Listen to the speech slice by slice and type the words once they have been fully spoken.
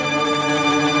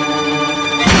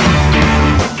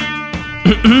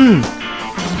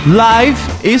Life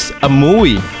is a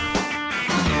movie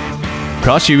เพร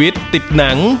าะชีวิตติดห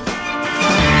นัง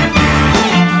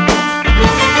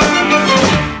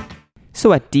ส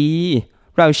วัสดี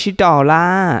เราชื่อดอลล่า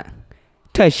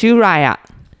เธอชื่ออะไรอ่ะ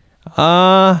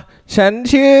ฉัน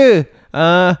ชื่อ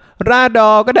ราดอ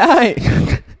ก็ได้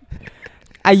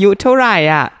อายุเท่าไหร่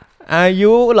อ่ะอา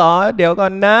ยุเหรอเดี๋ยวก่อ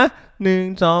นนะ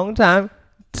1 2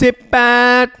 3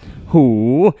 18หู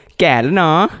แก่แล้วเน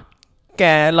าะแ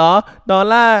ก่เหรอดอล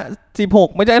ล่า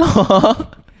16ไม่ใช่หรอ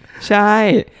ใช่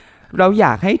เราอย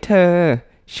ากให้เธอ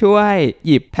ช่วยห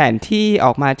ยิบแผนที่อ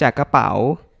อกมาจากกระเป๋า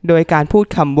โดยการพูด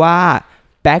คำว่า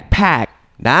backpack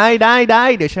ได้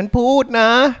เดี๋ยวฉันพูดน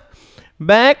ะ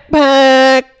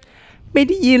backpack ไม่ไ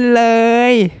ด้ยินเล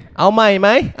ยเอาใหม่ไหม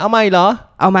เอาใหม่เหรอ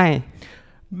เอาใหม่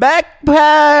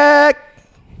backpack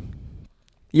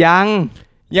ยั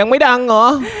งไม่ดังเหรอ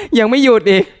ยังไม่หยุด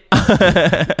อีก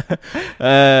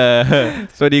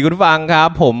สวัสดีคุณผู้ฟังครับ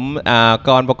ผมก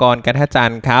รณ์ ประกรณ์ กันทจั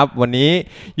นทร์ครับวันนี้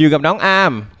อยู่กับน้องอาร์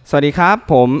มสวัสดีครับ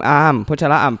ผมอาร์มพุช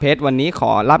ระอ่ำเพชรวันนี้ข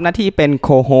อรับหน้าที่เป็นโค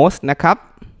โฮสต์นะครับ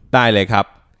ได้เลยครับ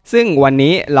ซึ่งวัน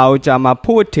นี้เราจะมา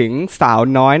พูดถึงสาว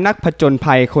น้อยนักผจญ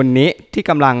ภัยคนนี้ที่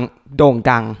กำลังโด่ง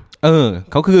ดัง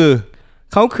เขา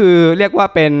คือเรียกว่า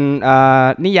เป็น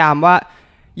นิยามว่า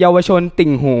เยาวชนติ่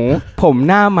งหู ผม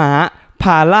หน้าม้าพ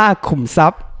าล่าขุมทรั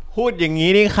พย์พูดอย่างนี้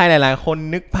นี่ใครหลายๆคน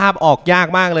นึกภาพออกยาก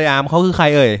มากเลยอาร์มเขาคือใคร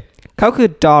เอ่ยเขาคือ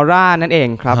ดอร่านั่นเอง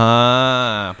ครับ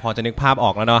พอจะนึกภาพอ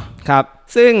อกแล้วเนาะครับ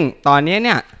ซึ่งตอนนี้เ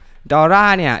นี่ยดอร่า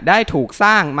เนี่ยได้ถูกส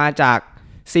ร้างมาจาก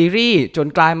ซีรีส์จน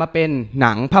กลายมาเป็นห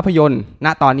นังภาพยนตร์ณ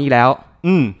ตอนนี้แล้ว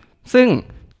ซึ่ง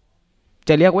จ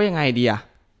ะเรียกว่ายังไงดี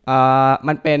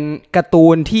มันเป็นการ์ตู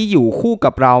นที่อยู่คู่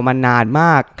กับเรามานานม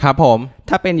ากครับผม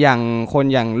ถ้าเป็นอย่างคน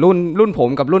อย่างรุ่นผม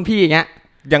กับรุ่นพี่อย่างเงี้ย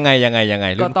ยังไง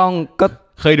ก็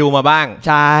เคยดูมาบ้าง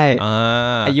ใช่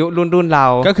อายุรุ่นเรา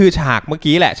ก็คือฉากเมื่อ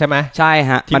กี้แหละใช่ไหมใช่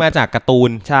ฮะที่มาจากการ์ตูน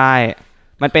ใช่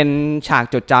มันเป็นฉาก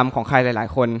จดจำของใครหลาย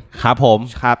ๆคนครับผม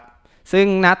ครับซึ่ง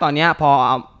ณตอนนี้พอ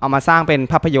เอามาสร้างเป็น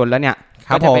ภาพยนตร์แล้วเนี่ย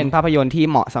ก็จะเป็นภาพยนตร์ที่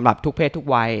เหมาะสำหรับทุกเพศทุก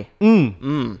วัย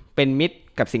เป็นมิตร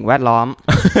กับสิ่งแวดล้อม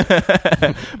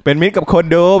เป็นมิตรกับคน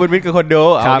ดู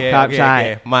ครับใช่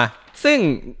มาซึ่ง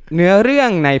เนื้อเรื่อง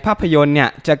ในภาพยนตร์เนี่ย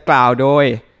จะกล่าวโดย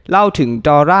เล่าถึง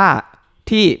ดอร่า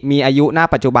ที่มีอายุณ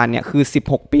ปัจจุบันเนี่ยคือ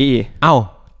16ปี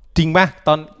จริงป่ะ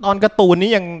ตอนการ์ตูนนี้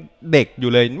ยังเด็กอ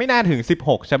ยู่เลยไม่น่าถึง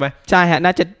16ใช่ไหมใช่ฮะน่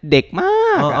าจะเด็กมา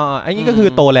กอันนี้ก็คือ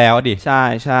โตแล้วดิใ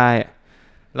ช่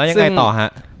แล้วยังไงต่อฮะ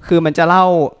คือมันจะเ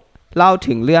ล่า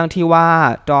ถึงเรื่องที่ว่า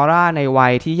ดอร่าในวั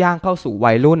ยที่ย่างเข้าสู่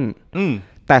วัยรุ่น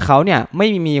แต่เขาเนี่ยไม่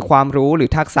มีความรู้หรือ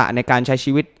ทักษะในการใช้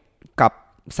ชีวิตกับ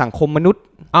สังคมมนุษย์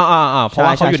เพราะ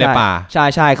ว่าเขาอยู่ในป่าใ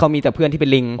ช่เขามีแต่เพื่อนที่เป็น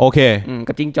ลิงโอเค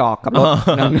กับจิ้งจอกกับรถ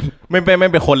ไม่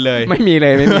เป็นคนเลยไม่มีเล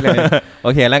ยโอ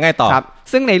เคแล้วไงต่อครับ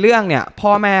ซึ่งในเรื่องเนี่ยพ่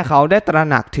อแม่เขาได้ตระ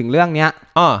หนักถึงเรื่องเนี้ย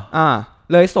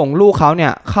เลยส่งลูกเขาเนี่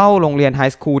ยเข้าโรงเรียนไฮ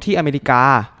สคูลที่อเมริกา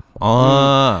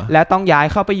และต้องย้าย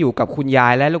เข้าไปอยู่กับคุณยา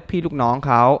ยและลูกพี่ลูกน้องเ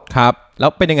ขาครับแล้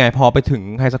วเป็นยังไงพอไปถึง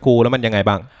ไฮสคูลแล้วมันยังไง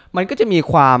บ้างมันก็จะมี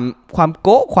ความโ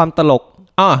ก๊ะความตลก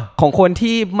ของคน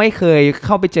ที่ไม่เคยเ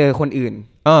ข้าไปเจอคนอื่น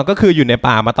ก็คืออยู่ใน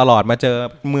ป่ามาตลอดมาเจอ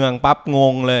เมืองปั๊บง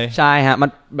งเลยใช่ฮะมัน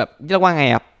แบบเรียกว่าไง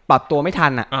ปรับตัวไม่ทั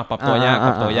นปรับตัวยา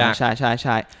กใ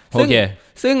ช่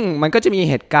ซึ่งมันก็จะมี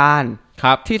เหตุการณ์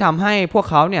ที่ทำให้พวก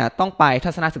เขาเนี่ยต้องไป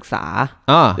ทัศนศึกษา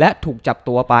และถูกจับ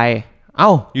ตัวไป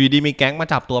อยู่ดีมีแก๊งมา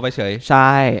จับตัวไปเฉยใ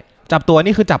ช่จับตัว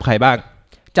นี่คือจับใครบ้าง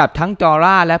จับทั้งดอ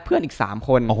ร่าและเพื่อนอีก3ค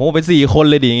นโอ้โหเป็น4คน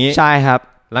เลยดิอย่างงี้ใช่ครับ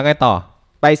แล้วไงต่อ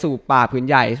ไปสู่ป่าผืน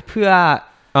ใหญ่เพื่อ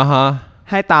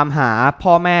ให้ตามหา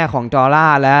พ่อแม่ของดอร่า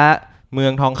และเมือ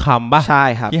งทองคำป่ะใช่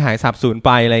ครับที่หายสาบสูญไป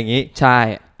อะไรอย่างงี้ใช่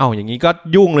อย่างงี้ก็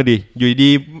ยุ่งเลยดิอยู่ดี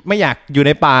ไม่อยากอยู่ใ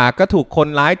นป่าก็ถูกคน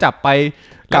ร้ายจับไป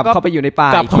กลับเข้าไปอยู่ในป่า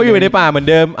กลับเข้าไปอยู่ในป่าเหมือน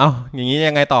เดิมอย่างงี้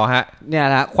ยังไงต่อฮะเนี่ย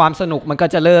แหละความสนุกมันก็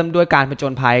จะเริ่มด้วยการผจ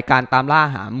ญภัยการตามล่า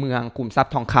หาเมืองขุมทรัพ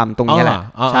ย์ทองคำตรงนี้แหละ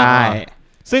ใช่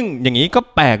ซึ่งอย่างงี้ก็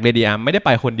แปลกเลยดิไม่ได้ไป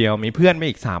คนเดียวมีเพื่อนไม่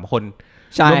อีก3คน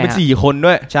รวมเป็น4คน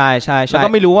ด้วยใช่แล้วก็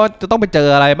ไม่รู้ว่าจะต้องไปเจอ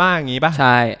อะไรบ้างอย่างงี้ป่ะใ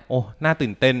ช่โอ้น่าตื่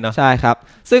นเต้นเนาะใช่ครับ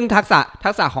ซึ่งทัก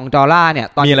ษะของดอลล่าเนี่ย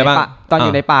ตอนอยู่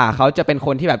ในป่าเขาจะเป็นค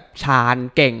นที่แบบชาญ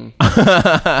เก่ง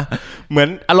เหมือน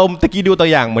อารมณ์ตะกี้ดูตัว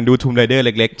อย่างเหมือนดูทูมไรเดอร์เ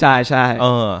ล็กๆใช่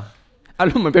อา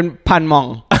รมณ์เหมือนเป็นพันมอง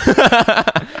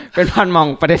เป็นพันมอง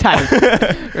ประเทศไทย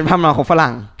เป็นพันมองของฝรั่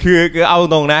งคือเอา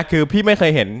ตรงนะคือพี่ไม่เค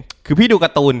ยเห็นคือพี่ดูก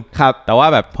าร์ตูนครับแต่ว่า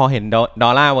แบบพอเห็นดอ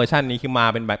ลล่าเวอร์ชันนี้คือมา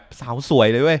เป็นแบบสาวสวย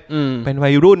เลยเว้ยเป็นวั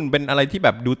ยรุ่นเป็นอะไรที่แบ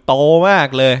บดูโตมาก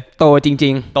เลยโตจริ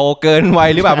งๆโตเกินวัย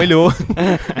หรือเปล่าไม่รู้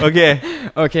โอเ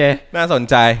คน่าสน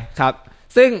ใจครับ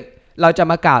ซึ่งเราจะ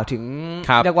มากล่าวถึง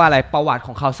เรียกว่าอะไรประวัติข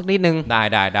องเขาสักนิดนึงไ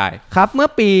ด้ครับเ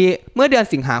มื่อเดือน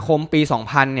สิงหาคมปี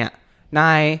 2000เนี่ยน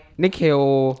ายนิเคล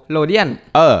โลเดียน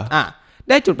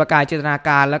ได้จุดประกายจินตนาก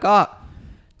ารแล้วก็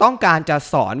ต้องการจะ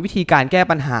สอนวิธีการแก้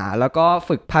ปัญหาแล้วก็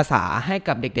ฝึกภาษาให้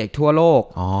กับเด็กๆทั่วโลก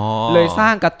เลยสร้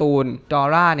างการ์ตูนดอ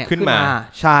ร่าเนี่ยขึ้นมา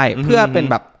ใช่เพื่อเป็น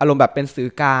แบบอารมณ์แบบเป็นสื่อ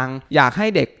กลางอยากให้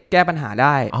เด็กแก้ปัญหาไ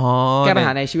ด้แก้ปัญห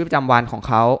าในชีวิตประจำวันของ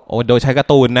เขาโดยใช้กา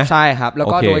ร์ตูนนะใช่ครับแล้ว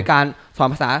ก็โดยการสอน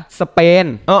ภาษาสเปน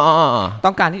ต้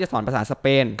องการที่จะสอนภาษาสเป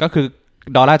นก็คือ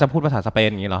ดอร่าจะพูดภาษาสเปน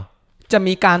อย่างนี้เหรอจะ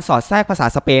มีการสอดแทรกภาษา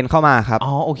สเปนเข้ามาครับ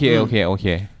โอเค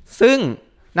ซึ่ง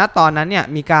ณตอนนั้นเนี่ย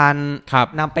มีการ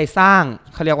นำไปสร้าง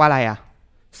เขาเรียกว่าอะไร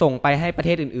ส่งไปให้ประเท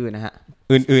ศอื่นๆนะฮะ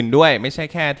อื่นๆด้วยไม่ใช่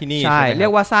แค่ที่นี่ใช่เรีย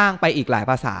กว่าสร้างไปอีกหลาย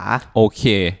ภาษาโอเค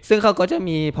ซึ่งเขาก็จะ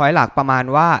มี point หลักประมาณ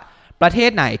ว่าประเท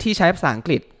ศไหนที่ใช้ภาษาอังก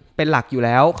ฤษเป็นหลักอยู่แ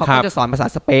ล้วเขาก็จะสอนภาษา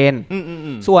สเปน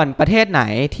ส่วนประเทศไหน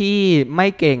ที่ไม่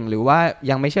เก่งหรือว่า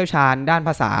ยังไม่เชี่ยวชาญด้านภ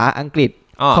าษาอังกฤษ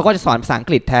เขาก็จะสอนภาษาอัง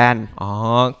กฤษแทน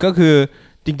ก็คือ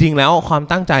จริงๆแล้วความ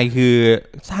ตั้งใจคือ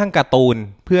สร้างการ์ตูน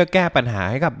เพื่อแก้ปัญหา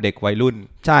ให้กับเด็กวัยรุ่น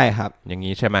ใช่ครับอย่าง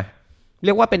นี้ใช่ไหมเ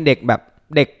รียกว่าเป็นเด็กแบบ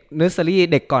เด็กเนอร์เซอรี่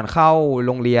เด็กก่อนเข้าโ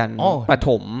รงเรียนประถ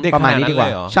มประมาณนี้ดีกว่า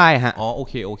ใช่ฮะโอ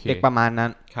เคเด็กประมาณนั้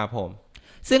นครับผม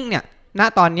ซึ่งเนี่ยณ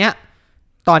ตอนเนี้ย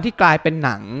ตอนที่กลายเป็นห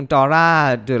นัง Dora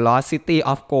the Lost City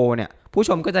of Gold เนี่ยผู้ช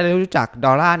มก็จะได้รู้จักด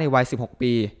อร่าในวัย16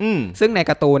ปีซึ่งใน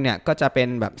การ์ตูนเนี่ยก็จะเป็น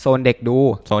แบบโซนเด็กดู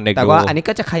แต่ว่าอันนี้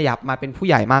ก็จะขยับมาเป็นผู้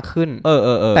ใหญ่มากขึ้น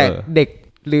แต่เด็ก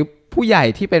หรือผู้ใหญ่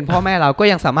ที่เป็นพ่อแม่เราก็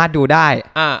ยังสามารถดูได้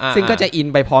ซึ่งก็จะอิน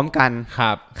ไปพร้อมกันค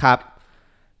รับ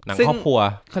หนังครอบครัว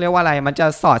เขาเรียกว่าอะไรมันจะ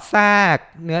สอดแทรก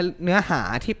เนื้อหา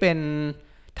ที่เป็น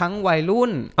ทั้งวัยรุ่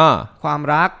นความ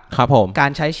รักครับผมกา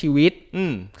รใช้ชีวิต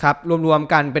ครับรวม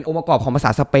ๆกันเป็นองค์ประกอบของภาษ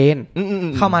าสเปน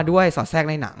เข้ามาด้วยสอดแทรก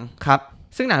ในหนังครับ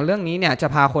ซึ่งหนังเรื่องนี้เนี่ยจะ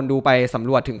พาคนดูไปสำ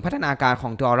รวจถึงพัฒนาการขอ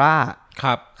งดอร่าค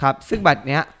รับซึ่งบัด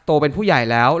เนี้ยโตเป็นผู้ใหญ่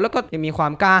แล้วก็ยังมีควา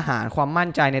มกล้าหาญความมั่น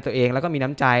ใจในตัวเองแล้วก็มีน้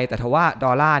ำใจแต่ทว่าด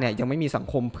อร่าเนี่ยยังไม่มีสัง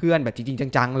คมเพื่อนแบบจริง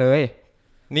ๆจังๆเลย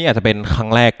นี่อาจจะเป็นครั้ง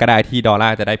แรกก็ได้ที่ดอร่า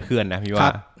จะได้เพื่อนนะพี่ว่า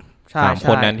3 ค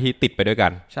นนั้นที่ติดไปด้วยกั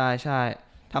นใช่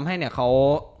ทำให้เนี่ยเขา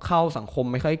เข้าสังคม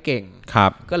ไม่ค่อยเก่งครั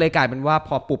บก็เลยกลายเป็นว่าพ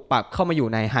อปุบปับเข้ามาอยู่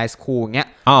ในไฮสคูลเงี้ย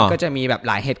ก็จะมีแบบ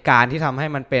หลายเหตุการณ์ที่ทำให้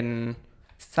มันเป็น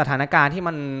สถานการณ์ที่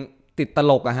มันติดต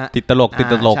ลกอะฮะติดตลก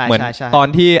เหมือนตอน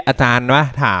ที่อาจารย์ว่า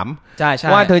ถาม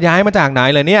ว่าเธอย้ายมาจากไหน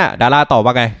เลยเนี่ยดาราตอบว่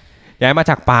าไงย้ายมา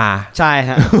จากป่าใช่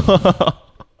ฮะ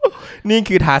นี่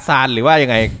คือทาซานหรือว่ายั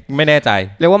งไงไม่แน่ใจ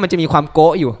เรียกว่ามันจะมีความโก๊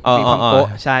ะอยู่มีความโก๊ะ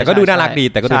ใช่แต่ก็ดูน่ารักดี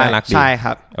ใช่ค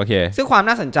รับโอเคซึ่งความ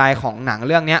น่าสนใจของหนังเ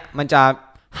รื่องนี้มันจะ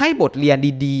ให้บทเรียน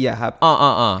ดีๆอะครับ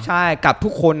ใช่กับทุ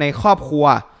กคนในครอบครัว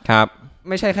ครับ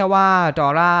ไม่ใช่แค่ว่าดอ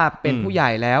ร่าเป็นผู้ใหญ่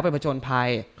แล้วไปผจญภัย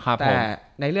แต่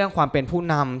ในเรื่องความเป็นผู้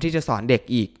นำที่จะสอนเด็ก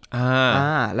อีก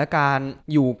และการ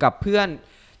อยู่กับเพื่อน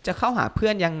จะเข้าหาเพื่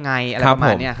อนยังไงอะไรประมา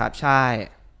ณนี้ครับใช่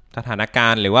สถานกา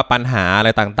รณ์หรือว่าปัญหาอะไร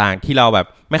ต่างๆที่เราแบบ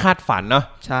ไม่คาดฝันเนาะ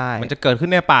ใช่มันจะเกิดขึ้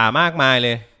นในป่ามากมายเล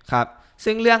ยครับ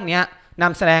ซึ่งเรื่องนี้น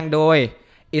ำแสดงโดย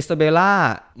อิซาเบลล่า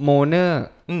โมเนอร์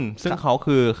ซึ่งเขา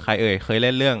คือใครเอ่ยเคยเ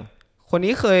ล่นเรื่องคน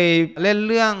นี้เคยเล่น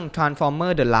เรื่อง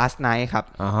Transformer The Last Night ครับ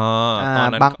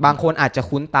บางคนอาจจะ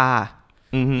คุ้นตา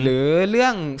หรือเรื่อ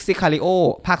ง Sicario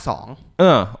ภาค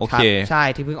2โอเคใช่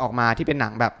ที่เพิ่งออกมาที่เป็นหนั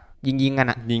งแบบยิงกัน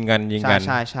อะยิงกัน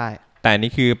ใช่แต่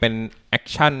นี่คือเป็นแอค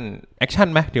ชั่น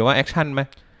ไหมถือว่าแอคชั่นไหม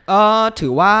ถื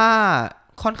อว่า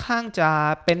ค่อนข้างจะ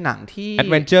เป็นหนังที่แอด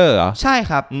เวนเจอร์เหรอใช่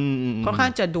ครับค่อนข้า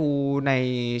งจะดูใน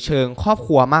เชิงครอบค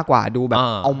รัวมากกว่าดูแบบ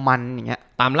เอามันอย่างเงี้ย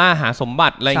ตามล่าหาสมบั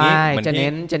ติอะไรอย่างงี้จะ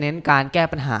เน้นการแก้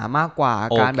ปัญหามากกว่า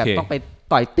การแบบต้องไป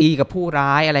ต่อยตีกับผู้ร้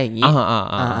ายอะไรอย่างงี้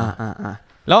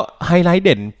แล้วไฮไลท์เ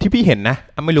ด่นที่พี่เห็นนะ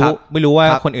ไม่รู้ว่า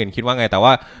คนอื่นคิดว่าไงแต่ว่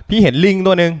าพี่เห็นลิง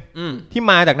ตัวนึงที่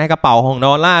มาจากในกระเป๋าของด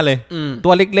อลล่าเลยตั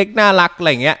วเล็กๆน่ารักอะไร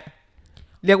อย่างเงี้ย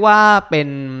เรียกว่าเป็น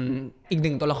อีกห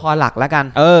นึ่งตัวละครหลักแล้วกัน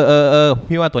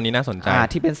พี่ว่าตัวนี้น่าสนใจ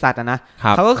ที่เป็นสัตว์นะ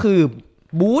เขาก็คือ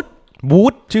บู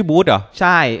ธชื่อบูธเหรอใ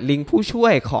ช่ลิงผู้ช่ว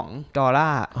ยของดอลล่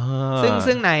า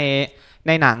ซึ่งใ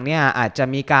นหนังเนี่ยอาจจะ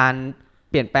มีการ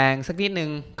เปลี่ยนแปลงสักนิดนึ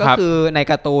งก็คือใน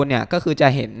การ์ตูนเนี่ยก็คือจะ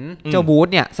เห็นเจ้าบูธ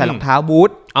เนี่ยใส่รองเท้าบูธ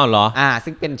เหรอ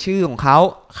ซึ่งเป็นชื่อของเขา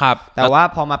ครับแต่ว่า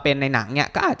พอมาเป็นในหนังเนี่ย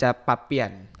ก็อาจจะปรับเปลี่ยน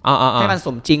ให้มันส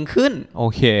มจริงขึ้นโอ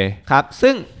เคครับ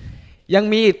ซึ่งยัง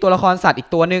มีตัวละครสัตว์อีก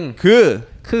ตัวนึง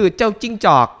คือเจ้าจิ้งจ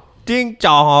อ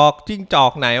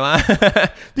กไหนวะ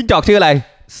จิ้งจอกชื่ออะไร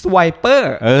สไวเปอ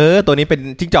ร์ตัวนี้เป็น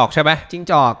จิ้งจอกใช่ไหมจิ้ง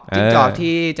จอก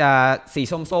ที่จะสี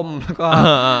ส้มๆแล้วก็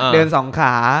เดิน2 ข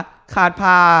าคาด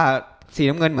ผ้าสี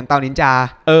น้ำเงินเหมือนเต่านินจา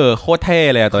โคตรเท่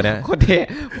เลยตัวเนี้ยโคตรเท่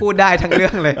พูดได้ทั้งเรื่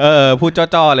องเลยพูด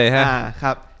จ้อๆเลยฮะค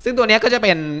รับซึ่งตัวเนี้ยก็จะเ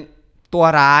ป็นตัว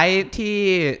ร้ายที่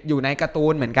อยู่ในการ์ตู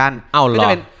นเหมือนกันก็จ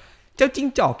ะเป็นเจ้าจิ้ง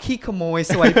จอกขี้ขโมย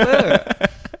สไวเปอร์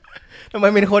ทำไม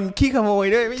เป็นคนขี้ขโมย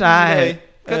ด้วยไม่ใช่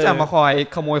ก็จะมาคอย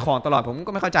ขโมยของตลอดผม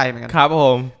ก็ไม่เข้าใจเหมือนกันครับผ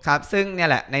มครับซึ่งเนี่ย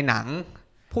แหละในหนัง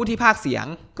ผู้ที่พากย์เสียง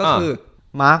ก็คือ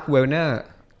มาร์คเวลเนอร์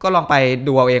ก็ลองไป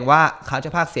ดูเอาเองว่าเขาจะ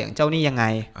พากย์เสียงเจ้านี่ยังไง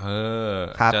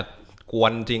จะกว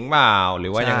นจริงเปล่าหรื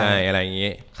อว่ายังไงอะไรอย่าง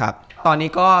งี้ครับตอนนี้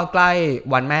ก็ใกล้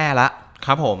วันแม่ละค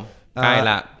รับผมใกล้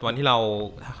ละวันที่เรา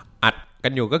อัดกั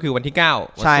นอยู่ก็คือวันที่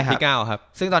9วันที่9ครับ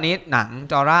ซึ่งตอนนี้หนัง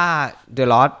Dora the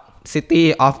Lost City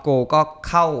of Gold ก็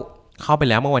เข้าไป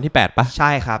แล้วเมื่อวันที่8ป่ะใ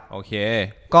ช่ครับโอเค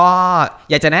ก็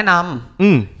อยากจะแนะน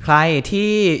ำใคร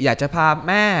ที่อยากจะพา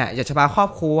แม่อยากจะพาครอบ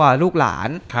ครัวลูกหลาน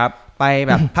ครับไป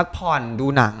แบบ พักผ่อนดู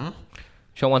หนัง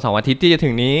ช่วงวันเสาร์อาทิตย์ที่จะถึ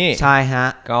งนี้ใช่ฮะ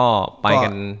ก็ไปกั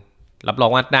นรับรอ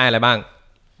งว่าได้อะไรบ้าง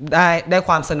ได้ค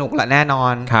วามสนุกแหละแน่นอ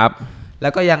นครับแล้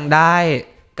วก็ยังได้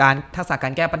การทักษะกา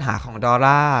รแก้ปัญหาของดอ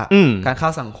ร่าการเข้า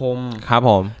สังคมครับผ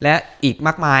มและอีกม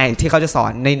ากมายที่เขาจะสอ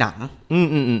นในหนัง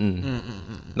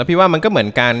แล้วพี่ว่ามันก็เหมือน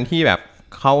กันที่แบบ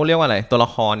เขาเรียกว่าอะไรตัวละ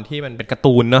ครที่มันเป็นการ์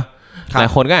ตูนเนาะหลาย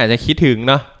คนก็อาจจะคิดถึง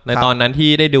เนาะในตอนนั้นที่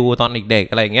ได้ดูตอนเด็กๆ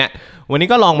อะไรอย่างเงี้ยวันนี้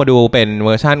ก็ลองมาดูเป็นเว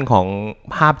อร์ชั่นของ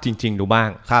ภาพจริงๆดูบ้าง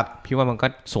ครับพี่ว่ามันก็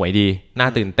สวยดีน่า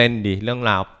ตื่นเต้นดีเรื่อง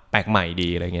ราวแปลกใหม่ดี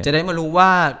อะไรเงี้ยจะได้มารู้ว่า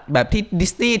แบบที่ดิ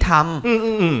สนีย์ท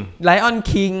ำไลออน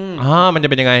คิงมันจะ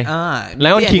เป็นยังไงไล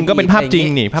ออนคิงก็เป็นภาพจริง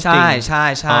นี่ภาพจริงใ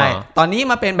ช่ตอนนี้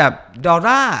มาเป็นแบบดอ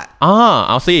ร่า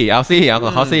เอาสิเอากั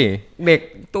บเขาสิเด็ก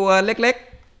ตัวเล็ก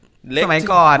ๆสมัย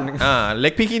ก่อนเล็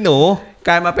กพี่ขี้หนูก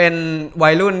ลายมาเป็นวั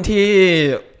ยรุ่นที่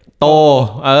โต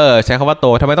ใช้คำว่าโต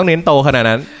ทำไมต้องเน้นโตขนาด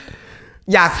นั้น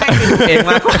อยากให้ไปดูเอง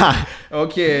มากกว่าโอ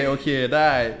เคได้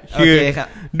คือ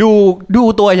ดู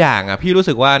ตัวอย่างอ่ะพี่รู้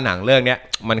สึกว่าหนังเรื่องเนี้ย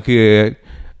มันคือ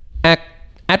แ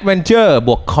อดเวนเจอร์บ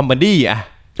วกคอมเมดี้อ่ะ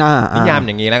นิยามอ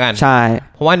ย่างนี้แล้วกันใช่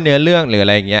เพราะว่าเนื้อเรื่องหรืออะ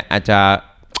ไรอย่างเงี้ยอาจจะ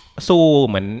สู้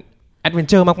เหมือนแอดเวน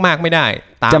เจอร์มากๆไม่ได้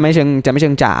จะไม่เชิ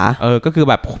งจ๋าก็คือ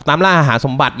แบบตามล่าหาส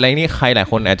มบัติอะไรนี่ใครหลาย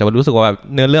คนอาจจะรู้สึกว่า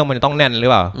เนื้อเรื่องมันจะต้องแน่นหรือ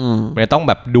เปล่ามันจะต้องแ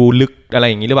บบดูลึกอะไร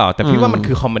อย่างนี้หรือเปล่าแต่พี่ว่ามัน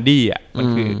คือคอมเมดี้อ่ะมัน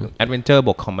คือแอดเวนเจอร์บ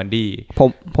วกคอมเมดี้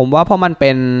ผมว่าเพราะมันเป็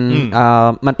น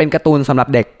มันเป็นการ์ตูนสำหรับ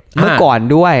เด็กเมื่อก่อน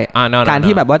ด้วยการ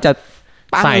ที่แบบว่าจะ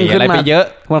ใส่อะไรไปเยอะ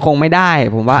มันคงไม่ได้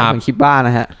ผมว่าผมคิดว่าน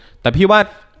ะฮะแต่พี่ว่า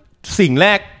สิ่งแร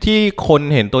กที่คน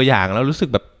เห็นตัวอย่างแล้วรู้สึก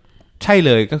แบบใช่เ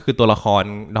ลยก็คือตัวละคร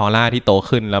ดอลล่าที่โต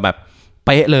ขึ้นแล้วแบบเ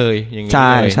ป๊ะเลยอย่างนี้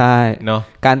เลยใช่เนาะ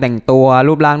การแต่งตัว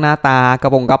รูปร่างหน้าตากร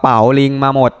ะเป๋าลิงมา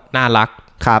หมดน่ารัก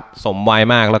ครับสมวัย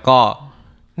มากแล้วก็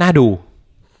น่าดู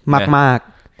มาก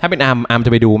ถ้าเป็นอาร์มจ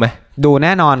ะไปดูไหมดูแ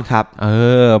น่นอนครับ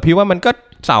พี่ว่ามันก็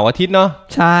เสาร์อาทิตย์เนาะ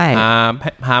ใช่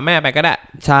พาแม่ไปก็ได้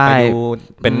ใช่ไปดู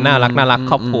เป็นน่ารัก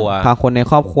ครอบครัวพาคนใน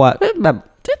ครอบครัวแบบ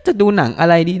จะดูหนังอะ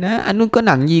ไรดีนะอันนู้นก็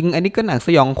หนังยิงอันนี้ก็หนังส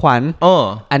ยองขวัญ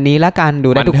อันนี้ละกันดู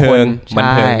ได้ทุกคนบัน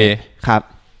เทิงดีครับ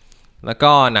แล้ว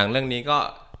ก็หนังเรื่องนี้ก็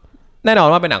แน่นอน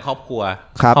ว่าเป็นหนังครอบครัว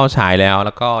เข้าฉายแล้ว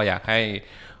ก็อยากให้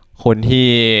คนที่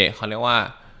เขาเรียกว่า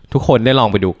ทุกคนได้ลอง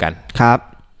ไปดูกันครับ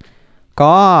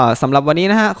ก็สำหรับวันนี้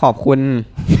นะฮะขอบคุณ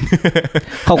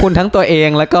ทั้งตัวเอง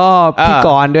แล้วก็พี่ก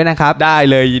รณ์ด้วยนะครับได้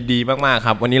เลยยินดีมากๆค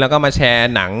รับวันนี้เราก็มาแชร์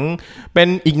หนังเป็น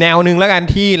อีกแนวนึงแล้วกัน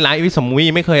ที่ไลฟ์วิสมวี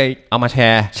ไม่เคยเอามาแช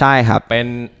ร์ใช่ครับเป็น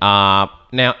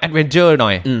แนวแอดเวนเจอร์หน่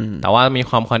อยแต่ว่ามี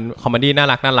ความคอมเมดี้น่า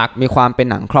รักมีความเป็น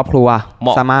หนังครอบครัวเหม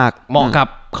าะกับ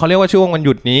เขาเรียกว่าช่วงวันห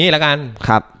ยุดนี้แล้วกันค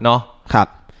รับเนาะครับ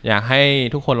อยากให้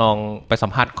ทุกคนลองไปสั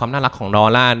มผัสความน่ารักของดอล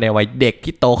ล่าในวัยเด็ก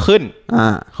ที่โตขึ้น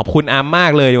ขอบคุณอาร์มมา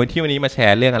กเลยวันที่วันนี้มาแช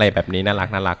ร์เรื่องอะไรแบบนี้น่า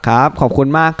รักครับขอบคุณ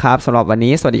มากครับสำหรับวัน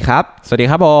นี้สวัสดีครับสวัสดี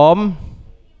ครับผม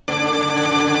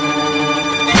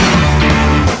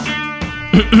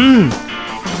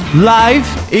Life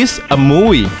is a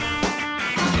movie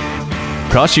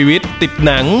เพราะชีวิตติด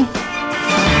หนัง